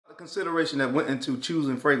Consideration that went into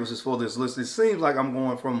choosing fragrances for this list. It seems like I'm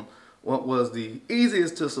going from what was the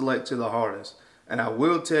easiest to select to the hardest. And I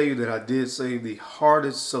will tell you that I did save the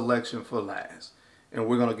hardest selection for last. And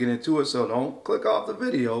we're going to get into it, so don't click off the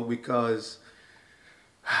video because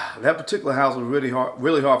that particular house was really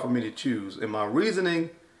hard for me to choose. And my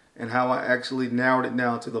reasoning and how I actually narrowed it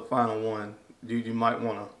down to the final one, you might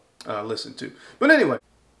want to listen to. But anyway.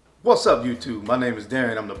 What's up, YouTube? My name is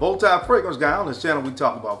Darren. I'm the Bowtie Fragrance Guy. On this channel, we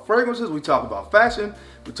talk about fragrances, we talk about fashion,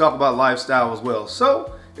 we talk about lifestyle as well.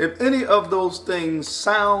 So, if any of those things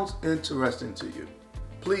sounds interesting to you,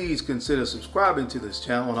 please consider subscribing to this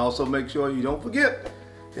channel, and also make sure you don't forget,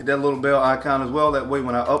 hit that little bell icon as well. That way,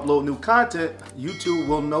 when I upload new content, YouTube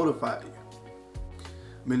will notify you.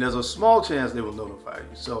 I mean, there's a small chance they will notify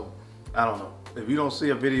you. So, I don't know. If you don't see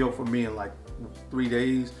a video from me in like 3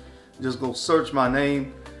 days, just go search my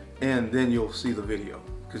name, and then you'll see the video,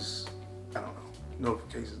 because, I don't know,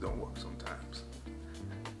 notifications don't work sometimes.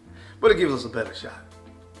 But it gives us a better shot.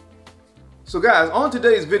 So guys, on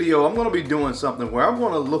today's video, I'm going to be doing something where I'm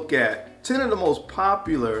going to look at 10 of the most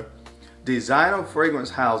popular designer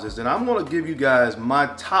fragrance houses, and I'm going to give you guys my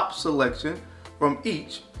top selection from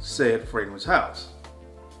each said fragrance house.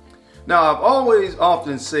 Now, I've always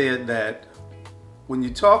often said that when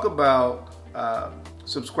you talk about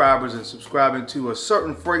subscribers and subscribing to a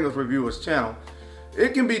certain fragrance reviewer's channel,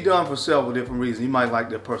 it can be done for several different reasons. You might like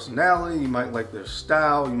their personality, you might like their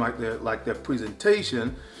style, you might like their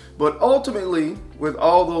presentation, but ultimately, with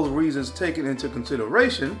all those reasons taken into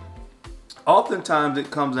consideration, oftentimes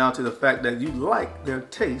it comes down to the fact that you like their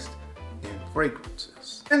taste in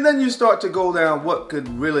fragrances. And then you start to go down what could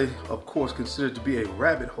really, of course, considered to be a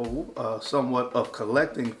rabbit hole, somewhat of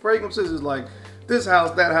collecting fragrances. Is like this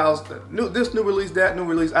house, that house, this new release, that new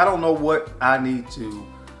release. I don't know what I need to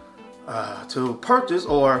purchase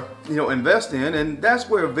or invest in, and that's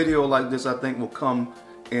where a video like this I think will come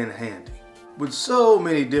in handy. With so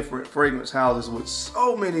many different fragrance houses, with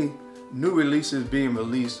so many new releases being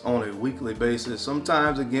released on a weekly basis,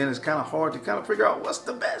 sometimes again it's kind of hard to kind of figure out what's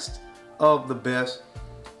the best of the best.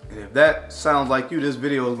 And if that sounds like you, this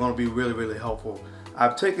video is going to be really helpful.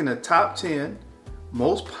 I've taken the top 10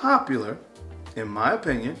 most popular, in my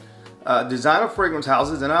opinion, designer fragrance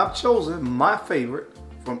houses, and I've chosen my favorite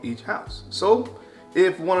from each house. So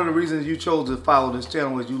if one of the reasons you chose to follow this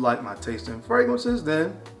channel is you like my taste in fragrances,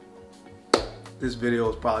 then this video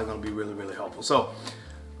is probably going to be really helpful. So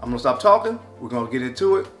I'm going to stop talking. We're going to get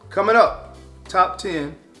into it. Coming up, top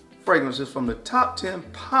 10 fragrances from the top 10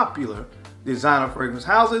 popular designer fragrance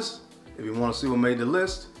houses. If you want to see what made the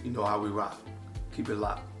list, you know how we rock. Keep it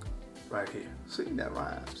locked right here. See, that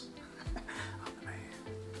rhymes.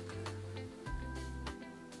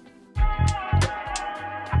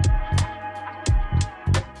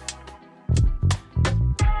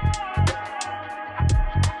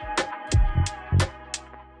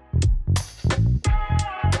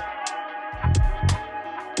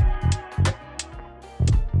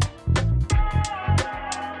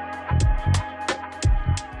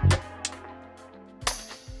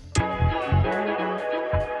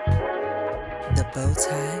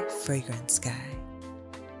 Bowtie Fragrance Guy.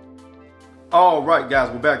 All right,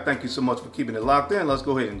 guys, we're back. Thank you so much for keeping it locked in. Let's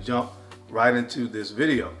go ahead and jump right into this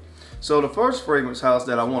video. So the first fragrance house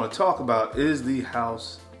that I want to talk about is the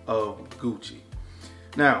house of Gucci.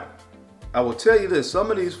 Now, I will tell you this,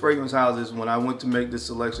 some of these fragrance houses, when I went to make this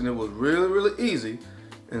selection, it was really easy,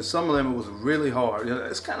 and some of them it was really hard.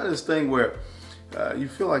 It's kind of this thing where you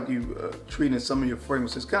feel like you treating some of your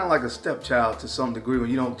fragrances kind of like a stepchild to some degree when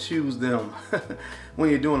you don't choose them when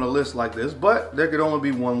you're doing a list like this, but there could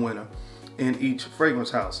only be one winner in each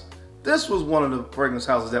fragrance house. This was one of the fragrance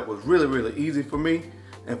houses that was really easy for me,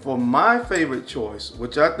 and for my favorite choice,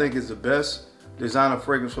 which I think is the best designer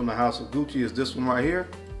fragrance from the house of Gucci, is this one right here.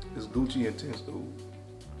 It's Gucci Intense Oud.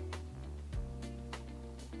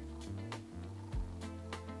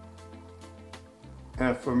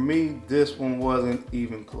 And for me, this one wasn't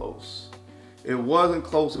even close. It wasn't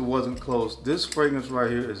close, it wasn't close. This fragrance right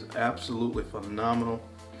here is absolutely phenomenal.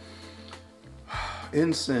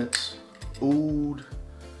 Incense, oud,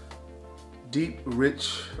 deep,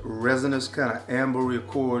 rich, resinous, kind of ambery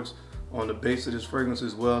accords on the base of this fragrance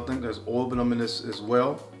as well. I think there's orbitum in this as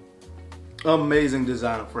well. Amazing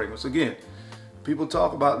designer fragrance. Again, people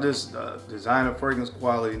talk about this designer fragrance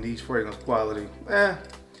quality, niche fragrance quality.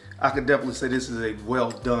 I could definitely say this is a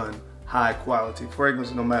well done, high quality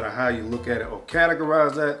fragrance, no matter how you look at it or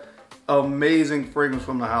categorize that. Amazing fragrance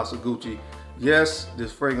from the house of Gucci. Yes,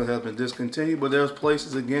 this fragrance has been discontinued, but there's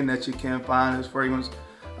places again that you can find this fragrance.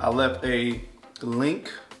 I left a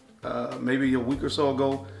link maybe a week or so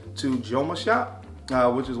ago to Joma Shop,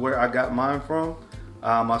 which is where I got mine from.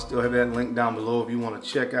 I still have that link down below if you want to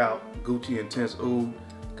check out Gucci Intense Oud.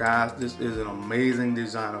 Guys, this is an amazing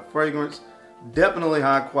designer fragrance. Definitely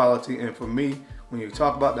high quality, and for me, when you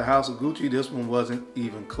talk about the house of Gucci, this one wasn't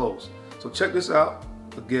even close. So check this out.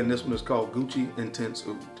 Again, this one is called Gucci Intense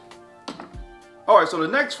Oud. All right, so the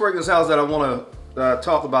next fragrance house that I want to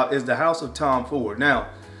talk about is the house of Tom Ford. Now,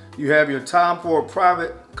 you have your Tom Ford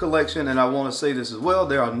private collection, and I want to say this as well.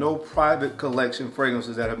 There are no private collection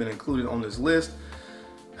fragrances that have been included on this list.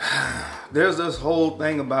 There's this whole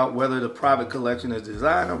thing about whether the private collection is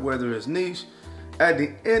designer, whether it's niche. At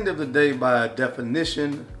the end of the day, by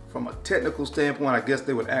definition, from a technical standpoint, I guess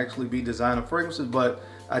they would actually be designer fragrances, but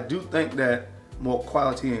I do think that more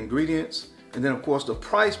quality ingredients, and then of course the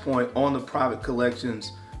price point on the private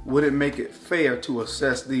collections, would it make it fair to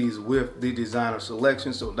assess these with the designer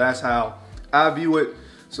selection? So that's how I view it.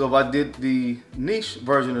 So if I did the niche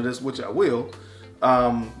version of this, which I will,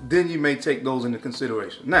 then you may take those into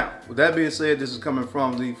consideration. Now, with that being said, this is coming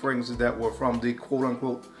from the fragrances that were from the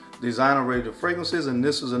quote-unquote designer rated fragrances, and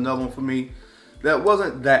this is another one for me that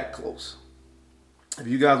wasn't that close. If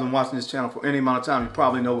you guys have been watching this channel for any amount of time, you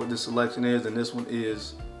probably know what this selection is, and this one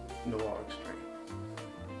is Noir Extreme.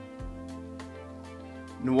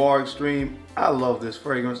 Noir Extreme, I love this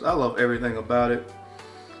fragrance. I love everything about it.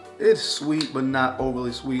 It's sweet, but not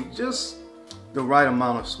overly sweet. Just the right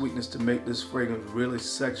amount of sweetness to make this fragrance really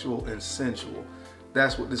sexual and sensual.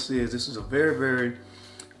 That's what this is. This is a very, very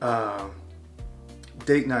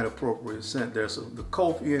date night appropriate scent. There's the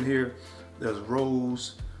coffee in here. There's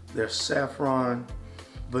rose. There's saffron,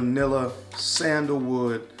 vanilla,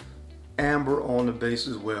 sandalwood, amber on the base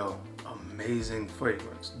as well. Amazing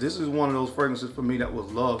fragrance. This is one of those fragrances for me that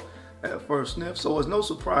was loved at first sniff. So it's no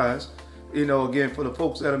surprise, you know, again, for the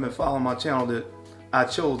folks that have been following my channel, that I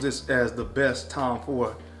chose this as the best Tom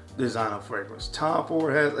Ford designer fragrance. Tom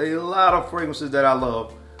Ford has a lot of fragrances that I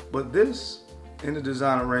love, but this in the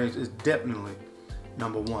designer range is definitely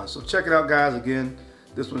 #1. So check it out, guys. Again,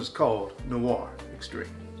 this one is called Noir Extreme.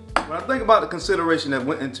 When I think about the consideration that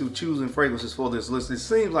went into choosing fragrances for this list, it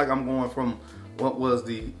seems like I'm going from what was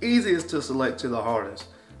the easiest to select to the hardest.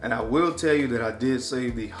 And I will tell you that I did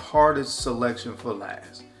save the hardest selection for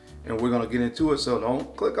last. And we're gonna get into it, so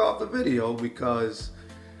don't click off the video, because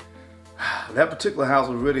that particular house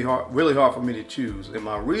was really hard for me to choose. And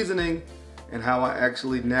my reasoning and how I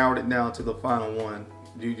actually narrowed it down to the final one,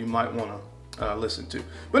 you might wanna listen to.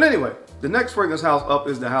 But anyway, the next fragrance house up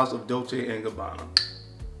is the house of Dolce & Gabbana.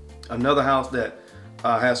 Another house that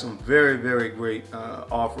has some very, very great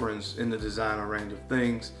offerings in the designer range of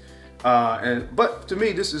things. But to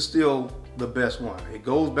me, this is still the best one. It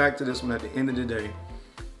goes back to this one at the end of the day.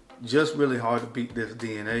 Just really hard to beat this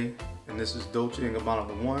DNA. And this is Dolce & Gabbana,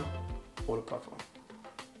 the One Eau de Parfum.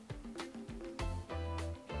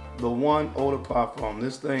 The One Eau de Parfum.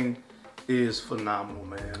 This thing is phenomenal,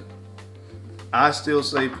 man. I still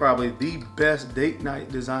say probably the best date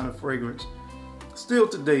night designer fragrance still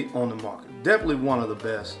to date on the market. Definitely one of the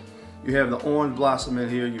best. You have the orange blossom in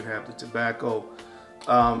here. You have the tobacco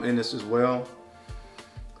in this as well.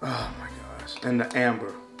 Oh my gosh. And the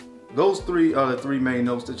amber. Those three are the three main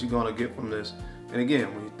notes that you're gonna get from this. And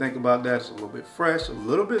again, when you think about that, it's a little bit fresh, a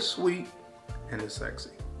little bit sweet, and it's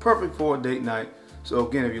sexy. Perfect for a date night. So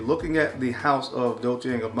again, if you're looking at the house of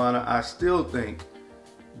Dolce & Gabbana, I still think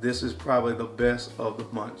this is probably the best of the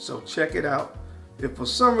bunch. So check it out. If for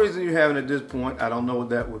some reason you haven't at this point, I don't know what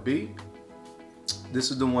that would be.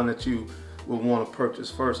 This is the one that you will want to purchase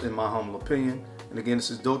first, in my humble opinion. And again,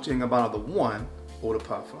 this is Dolce & Gabbana, the One Eau de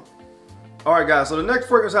Parfum. All right, guys, so the next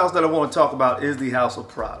fragrance house that I want to talk about is the house of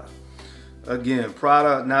Prada. Again,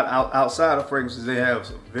 Prada, not outside of fragrances, they have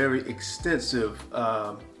some very extensive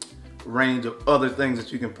range of other things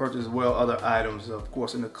that you can purchase as well, other items, of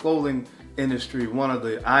course, in the clothing industry, one of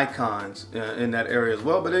the icons in that area as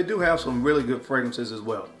well, but they do have some really good fragrances as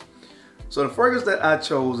well. So the fragrance that I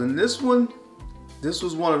chose, and this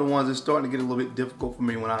was one of the ones that's starting to get a little bit difficult for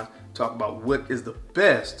me when I talk about what is the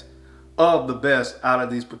best of the best out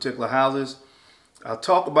of these particular houses. I'll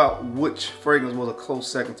talk about which fragrance was a close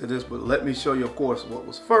second to this, but let me show you, of course, what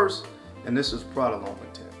was first, and this is Prada L'Homme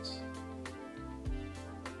Intense.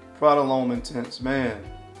 Prada L'Homme Intense, man,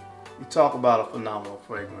 you talk about a phenomenal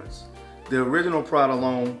fragrance. The original Prada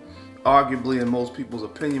L'Homme, arguably in most people's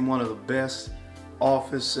opinion, one of the best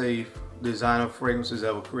office-safe designer fragrances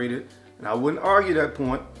ever created. And I wouldn't argue that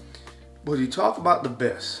point, but you talk about the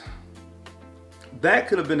best. That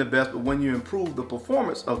could have been the best, but when you improve the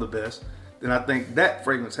performance of the best, then I think that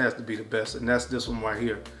fragrance has to be the best, and that's this one right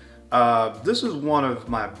here. This is one of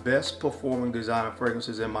my best performing designer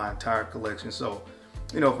fragrances in my entire collection. So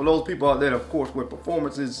you know, for those people out there, of course, where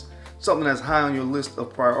performance is something that's high on your list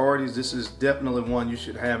of priorities, this is definitely one you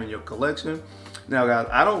should have in your collection. Now, guys,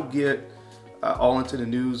 I don't get all into the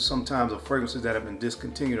news sometimes of fragrances that have been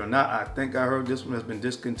discontinued or not. I think I heard this one has been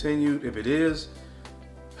discontinued. If it is,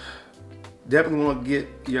 definitely want to get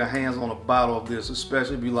your hands on a bottle of this,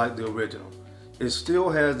 especially if you like the original. It still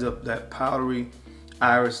has that powdery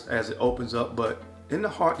iris as it opens up, but in the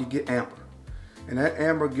heart you get amber. And that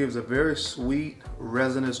amber gives a very sweet,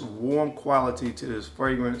 resinous, warm quality to this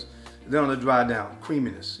fragrance. Then on the dry down,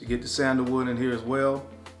 creaminess. You get the sandalwood in here as well,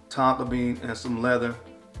 tonka bean, and some leather.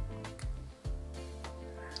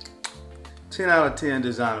 10 out of 10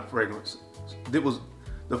 designer fragrance. It was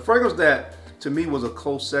the fragrance that to me was a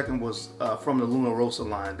close second was from the Luna Rossa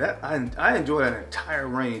line. That I enjoy that entire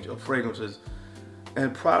range of fragrances.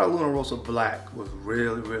 And Prada Luna Rossa Black was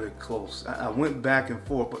really, really close. I went back and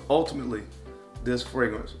forth, but ultimately this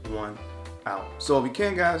fragrance won out. So if you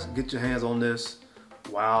can, guys, get your hands on this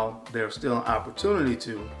while there's still an opportunity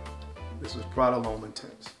to. This is Prada L'Homme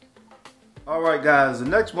Intense. All right, guys, the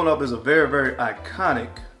next one up is a very, very iconic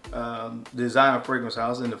designer fragrance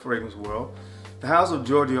house in the fragrance world, the house of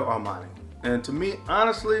Giorgio Armani. And to me,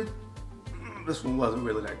 honestly, this one wasn't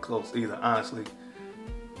really that close either, honestly.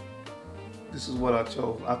 This is what I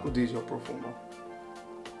chose, Acqu Di Gio Profondo.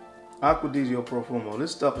 Acqu Di Gio Profondo.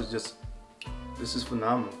 This stuff is just, this is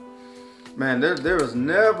phenomenal. Man, there is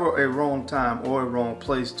never a wrong time or a wrong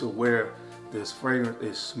place to wear this fragrance.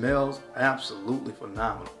 It smells absolutely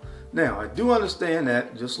phenomenal. Now, I do understand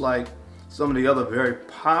that, just like some of the other very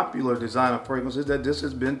popular designer fragrances, that this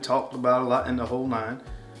has been talked about a lot in the whole nine.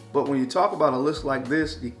 But when you talk about a list like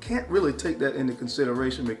this, you can't really take that into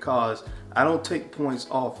consideration, because I don't take points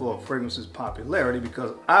off for a fragrance's popularity,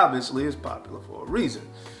 because obviously it's popular for a reason.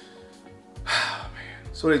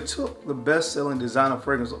 So they took the best-selling designer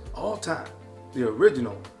fragrance of all time, the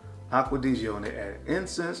original Acqu Di Gio, and they added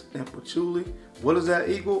incense and patchouli. What does that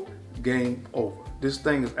equal? Game over. This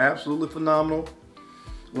thing is absolutely phenomenal.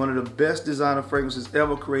 One of the best designer fragrances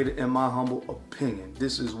ever created, in my humble opinion.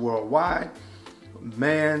 This is worldwide.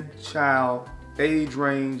 Man, child, age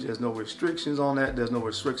range, there's no restrictions on that. There's no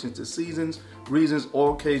restrictions to seasons, reasons,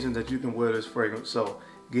 or occasions that you can wear this fragrance. So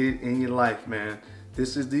get it in your life, man.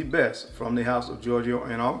 This is the best from the house of Giorgio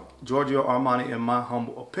Armani, in my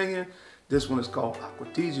humble opinion. This one is called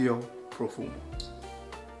Acqu Di Gio Profondo.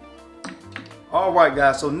 All right,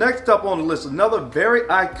 guys, so next up on the list, another very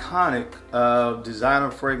iconic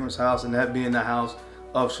designer fragrance house, and that being the house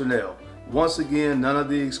of Chanel. Once again, none of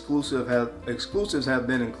the exclusives have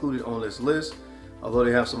been included on this list, although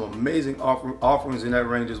they have some amazing offerings in that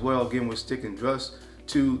range as well. Again, we're sticking just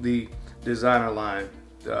to the designer line,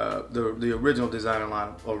 the original designer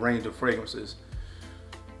line, a range of fragrances.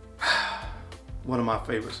 One of my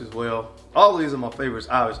favorites as well. All of these are my favorites,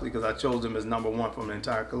 obviously, because I chose them as #1 from the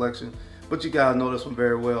entire collection. But you guys know this one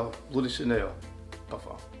very well. Bleu de Chanel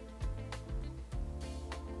Parfum.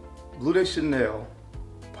 Bleu de Chanel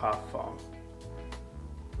Parfum.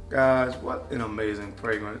 Guys, what an amazing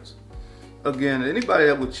fragrance. Again, anybody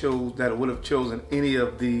that would have chosen any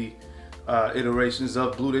of the iterations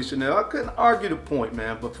of Bleu de Chanel, I couldn't argue the point,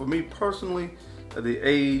 man. But for me personally, the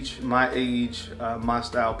age, my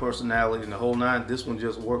style, personality, and the whole nine, this one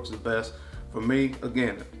just works the best for me.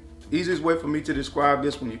 Again, easiest way for me to describe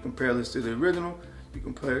this, when you compare this to the original, you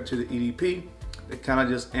compare it to the EDP. They kind of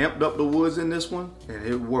just amped up the woods in this one, and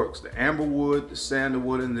it works. The amber wood, the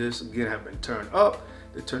sandalwood in this, again, have been turned up.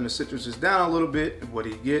 They turn the citruses down a little bit, and what do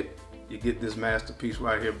you get? You get this masterpiece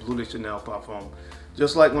right here, Bleu de Chanel Parfum.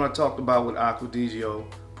 Just like when I talked about with Acqu Di Gio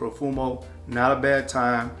Profumo, not a bad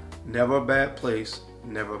time, never a bad place,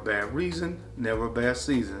 never a bad reason, never a bad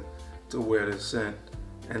season to wear this scent.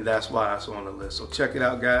 And that's why it's on the list. So check it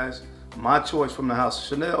out, guys. My choice from the house of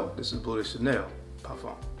Chanel. This is Bleu de Chanel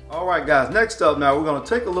Parfum. All right, guys. Next up, now we're going to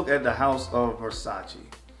take a look at the house of Versace.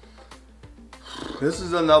 This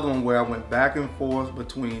is another one where I went back and forth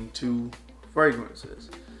between two fragrances.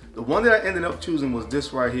 The one that I ended up choosing was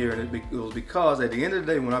this right here, and it was because at the end of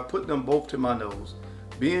the day, when I put them both to my nose,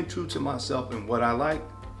 being true to myself and what I like,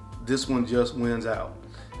 this one just wins out.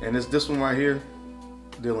 And it's this one right here,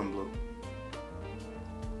 Dylan Blue.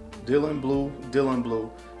 Dylan Blue, Dylan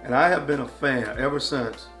Blue. And I have been a fan ever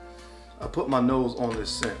since I put my nose on this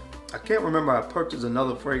scent. I can't remember, I purchased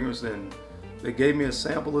another fragrance and they gave me a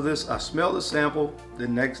sample of this. I smelled the sample. The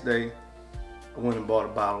next day, I went and bought a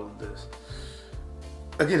bottle of this.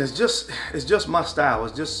 Again, it's just my style.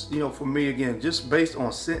 It's just, you know, for me, again, just based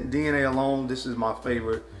on scent DNA alone, this is my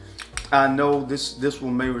favorite. I know this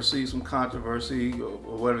one may receive some controversy or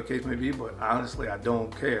whatever the case may be, but honestly, I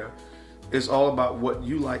don't care. It's all about what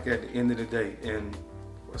you like at the end of the day. And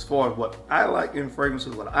as far as what I like in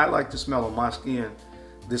fragrances, what I like to smell on my skin,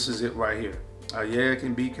 this is it right here. Yeah, it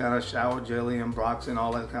can be kind of shower jelly and Brox and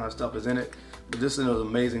all that kind of stuff is in it, but this is an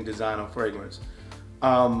amazing designer fragrance.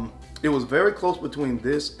 It was very close between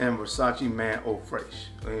this and Versace Man Eau Fraiche.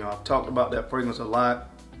 You know, I've talked about that fragrance a lot.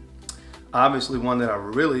 Obviously one that I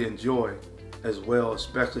really enjoy as well,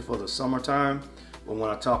 especially for the summertime. But when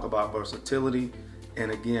I talk about versatility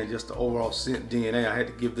and again, just the overall scent DNA, I had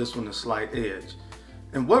to give this one a slight edge.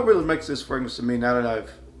 And what really makes this fragrance to me, now that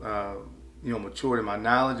I've you know, matured in my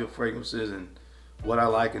knowledge of fragrances and what I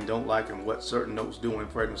like and don't like and what certain notes do in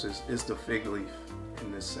fragrances, is the fig leaf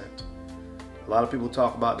in this scent. A lot of people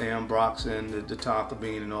talk about the ambroxan, the tonka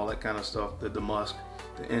bean and all that kind of stuff, the musk,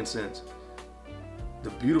 the incense,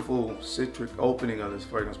 the beautiful citric opening of this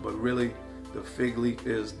fragrance, but really the fig leaf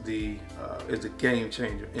is the game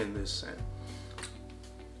changer in this scent.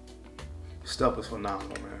 Stuff is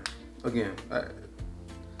phenomenal, man. Again,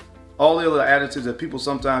 all the other additives that people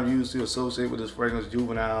sometimes use to associate with this fragrance,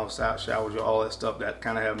 juvenile, shower gel, all that stuff that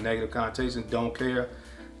kind of have negative connotations, don't care.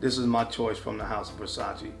 This is my choice from the house of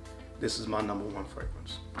Versace. This is my #1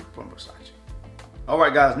 fragrance from Versace. All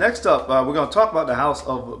right, guys, next up, we're going to talk about the house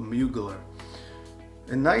of Mugler.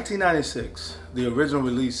 In 1996, the original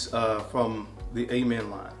release from the Amen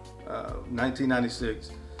line, 1996,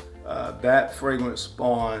 that fragrance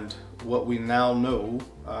spawned what we now know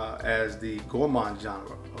as the gourmand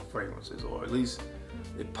genre of fragrances, or at least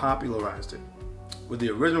it popularized it with the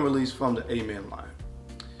original release from the Amen line.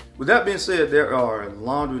 With that being said, there are a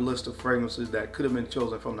laundry list of fragrances that could have been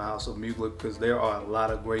chosen from the house of Mugler because there are a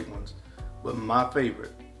lot of great ones. But my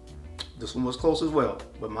favorite, this one was close as well,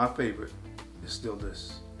 but my favorite is still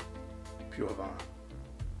this, Pure Havana.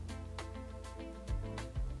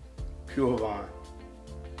 Pure Havana.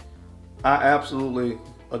 I absolutely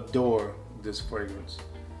adore this fragrance.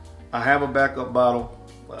 I have a backup bottle.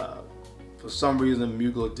 For some reason,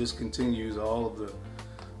 Mugler discontinues all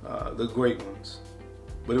of the great ones.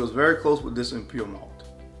 But it was very close with this in Pure Malt.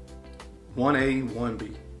 1A,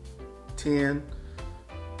 1B. 10.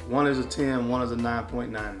 One is a 10, one is a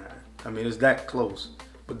 9.99. I mean, it's that close.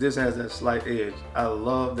 But this has that slight edge. I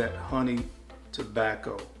love that honey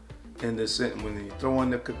tobacco in this scent. When you throw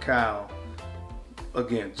in the cacao,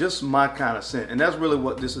 again, just my kind of scent. And that's really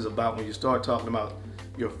what this is about when you start talking about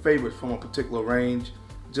your favorites from a particular range.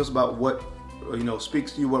 Just about what, you know,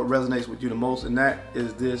 speaks to you, what resonates with you the most. And that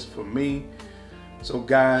is this for me. So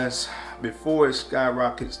guys, before it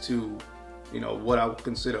skyrockets to, you know, what I would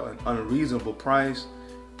consider an unreasonable price,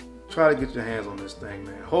 try to get your hands on this thing,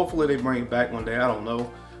 man. Hopefully they bring it back one day, I don't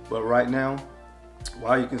know. But right now,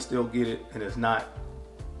 while you can still get it and it's not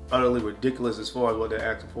utterly ridiculous as far as what they're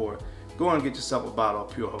asking for, go and get yourself a bottle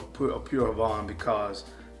of Pure Havana, because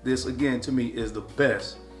this, again, to me is the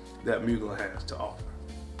best that Mugler has to offer.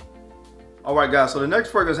 All right, guys, so the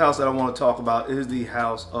next fragrance house that I want to talk about is the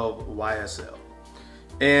house of YSL.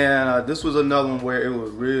 And this was another one where it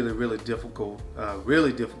was really difficult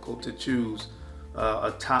to choose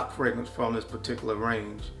a top fragrance from this particular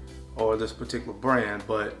range or this particular brand,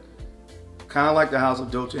 but kind of like the house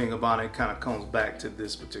of Dolce & Gabbana, it kind of comes back to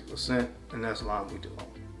this particular scent, and that's lanuitdlhomme.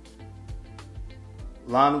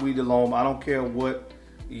 Lanuitdlhomme, I don't care what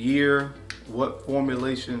year, what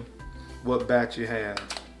formulation, what batch you have,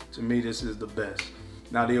 to me this is the best.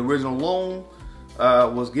 Now the original L'Homme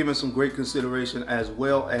was given some great consideration, as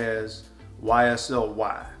well as YSL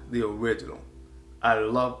Y, the original. I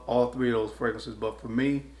love all three of those fragrances, but for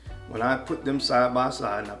me, when I put them side by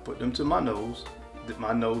side and I put them to my nose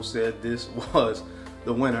said this was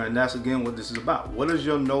the winner. And that's again what this is about. What does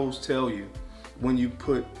your nose tell you when you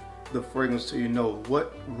put the fragrance to your nose?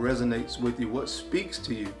 What resonates with you? What speaks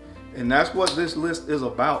to you? And that's what this list is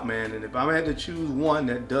about, man. And if I had to choose one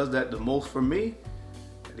that does that the most for me,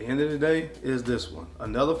 at the end of the day, is this one.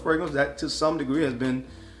 Another fragrance that to some degree has been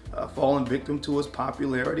fallen victim to its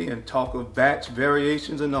popularity and talk of batch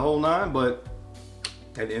variations in the whole nine, but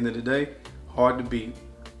at the end of the day, hard to beat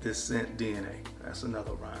this scent DNA. That's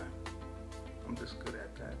another rhyme. I'm just good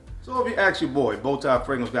at that. So if you ask your boy, Bowtie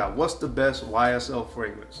Fragrance Guy, what's the best YSL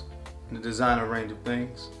fragrance in the designer range of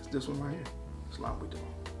things? It's this one right here. It's lanuitdlhomme.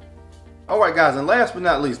 All right, guys, and last but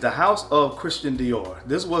not least, the house of Christian Dior.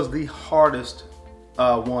 This was the hardest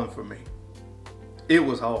one for me. It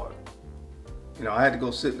was hard. You know, I had to go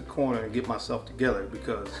sit in the corner and get myself together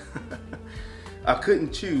because I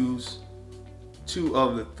couldn't choose two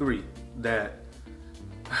of the three that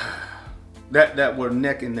were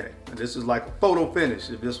neck and neck. And this is like a photo finish.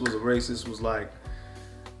 If this was a race, this was like,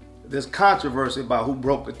 there's controversy about who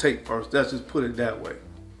broke the tape first. Let's just put it that way.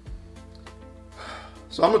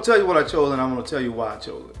 So I'm gonna tell you what I chose, and I'm gonna tell you why I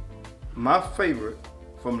chose it. My favorite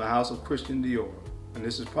from the house of Christian Dior. And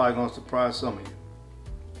this is probably going to surprise some of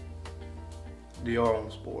you. Dior Homme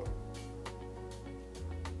Sport.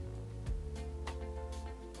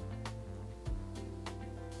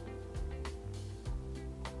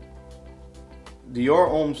 Dior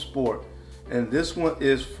Homme Sport. And this one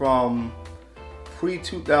is from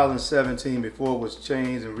pre-2017, before it was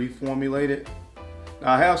changed and reformulated.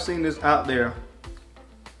 Now, I have seen this out there.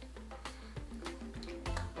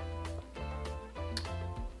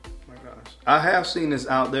 My gosh. I have seen this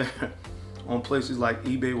out there on places like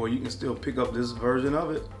eBay where you can still pick up this version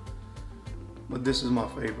of it. But this is my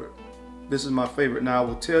favorite. This is my favorite. Now, I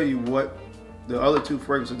will tell you what the other two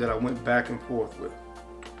fragrances that I went back and forth with.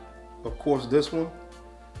 Of course, this one.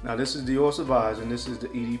 Now, this is Dior Sauvage, and this is the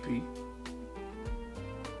EDP.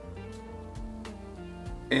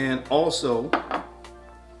 And also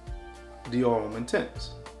Dior Homme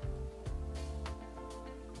Intense.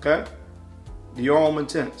 Okay? Dior Homme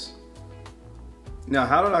Intense. Now,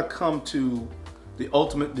 how did I come to the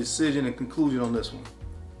ultimate decision and conclusion on this one?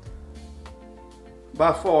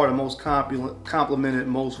 By far the most complimented,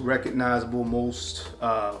 most recognizable, most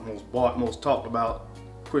bought, most talked about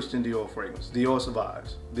Christian Dior fragrance. Dior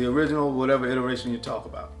Sauvage. The original, whatever iteration you talk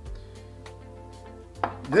about.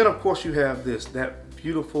 Then, of course, you have this, that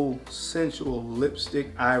beautiful, sensual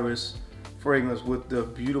lipstick iris fragrance with the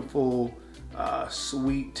beautiful,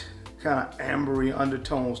 sweet, kind of ambery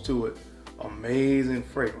undertones to it. Amazing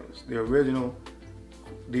fragrance. The original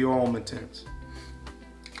Dior Homme Intense.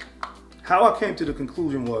 How I came to the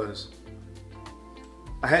conclusion was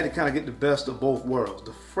I had to kind of get the best of both worlds.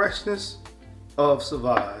 The freshness of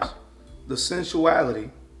Sauvage, the sensuality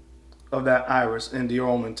of that iris in Dior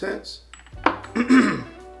Homme Intense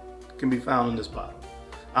can be found in this bottle.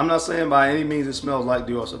 I'm not saying by any means it smells like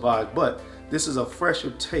Dior Sauvage, but this is a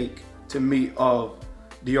fresher take to me of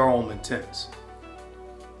Dior Homme Intense.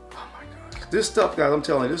 Oh my God. This stuff, guys, I'm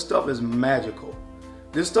telling you, this stuff is magical.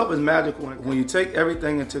 This stuff is magical when you take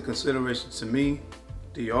everything into consideration. To me,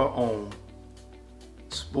 Dior Homme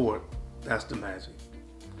Sport, that's the magic.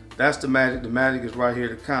 That's the magic. The magic is right here,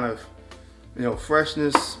 the kind of, you know,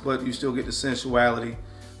 freshness, but you still get the sensuality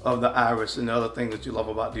of the iris and the other things that you love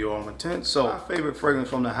about Dior Homme Intense. So my favorite fragrance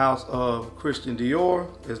from the house of Christian Dior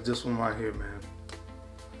is this one right here, man.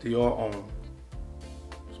 Dior Homme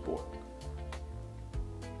Sport.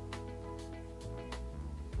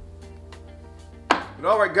 But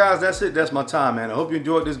all right, guys, that's it. That's my time, man. I hope you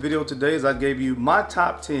enjoyed this video today as I gave you my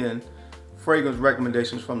top 10 fragrance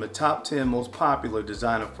recommendations from the top 10 most popular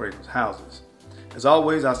designer fragrance houses. As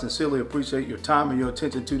always, I sincerely appreciate your time and your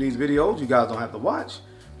attention to these videos. You guys don't have to watch,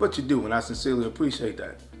 but you do, and I sincerely appreciate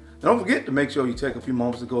that. Now, don't forget to make sure you take a few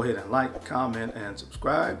moments to go ahead and like, comment, and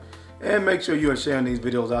subscribe. And make sure you are sharing these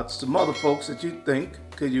videos out to some other folks that you think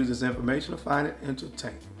could use this information or find it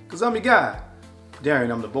entertaining. Because I'm your guy,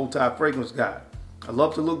 Darren. I'm the Bowtie Fragrance Guy. I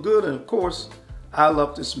love to look good, and of course, I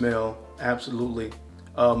love to smell absolutely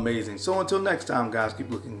amazing. So until next time, guys,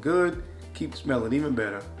 keep looking good, keep smelling even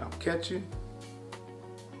better. I'll catch you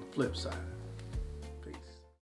on the flip side.